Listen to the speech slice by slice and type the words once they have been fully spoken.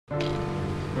What's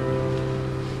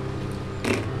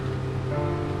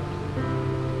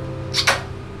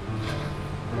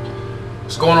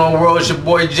going on, world? It's your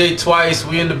boy Jay Twice.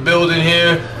 We in the building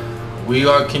here. We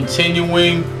are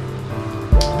continuing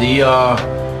the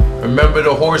Remember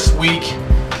the Horse Week.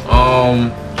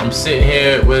 I'm sitting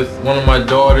here with one of my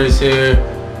daughters here,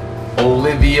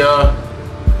 Olivia.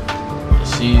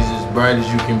 She's as bright as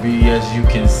you can be, as you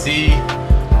can see.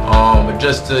 But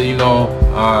just to, you know,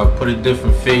 put a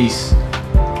different face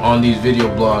on these video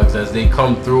blogs as they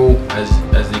come through. As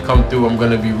they come through, I'm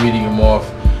gonna be reading them off.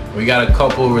 We got a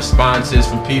couple of responses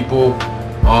from people,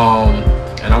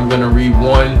 and I'm gonna read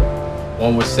one.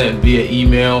 One was sent via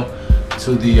email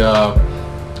to the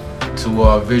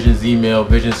Vision's email,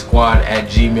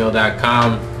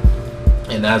 visionsquad@gmail.com.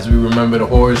 And as we remember the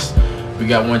horse, we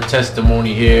got one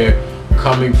testimony here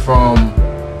coming from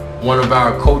one of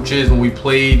our coaches when we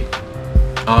played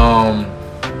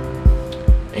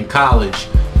in college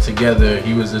together.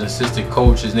 He was an assistant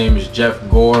coach. His name is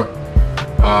GORE.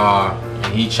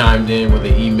 And he chimed in with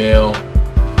an email,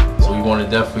 so we want to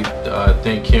definitely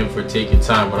thank him for taking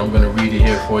time. But I'm going to read it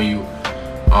here for you.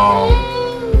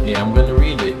 Yeah, I'm going to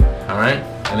read it. Alright,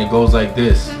 and it goes like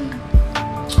this.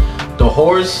 The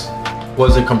horse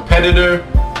was a competitor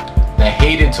that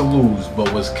hated to lose,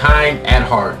 but was kind at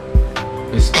heart.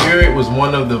 His spirit was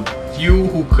one of the few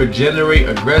who could generate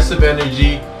aggressive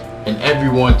energy in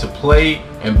everyone to play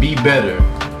and be better.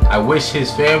 I wish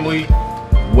his family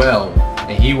well,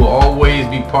 and he will always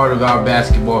be part of our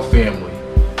basketball family.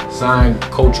 Signed,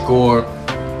 Coach GORE,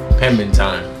 Pembin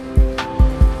time.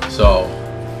 So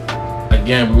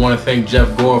again, we want to thank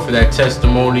GORE for that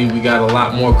testimony. We got a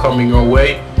lot more coming our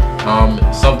way.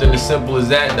 Something as simple as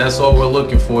that, that's all we're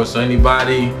looking for. So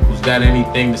anybody who's got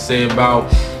anything to say about,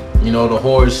 you know, the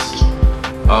horse,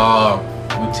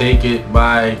 we take it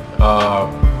by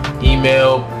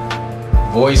email,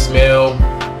 voicemail,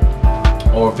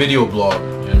 or video blog. You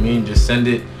know what I mean? Just send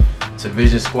it to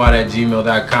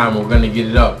visionsquad@gmail.com. We're gonna get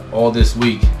it up all this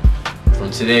week. From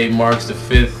today marks the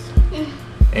 5th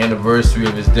anniversary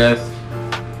of his death,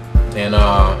 and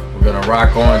we're gonna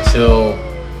rock on till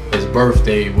his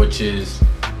birthday, which is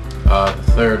the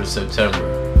 3rd of September.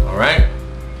 All right.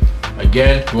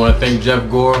 Again, we want to thank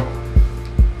GORE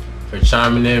for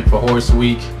chiming in for Horse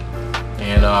Week,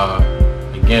 and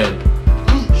again,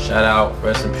 shout out,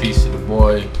 rest in peace to the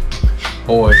boy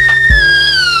Horse.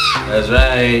 That's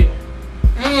right.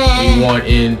 We want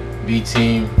in B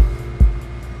team.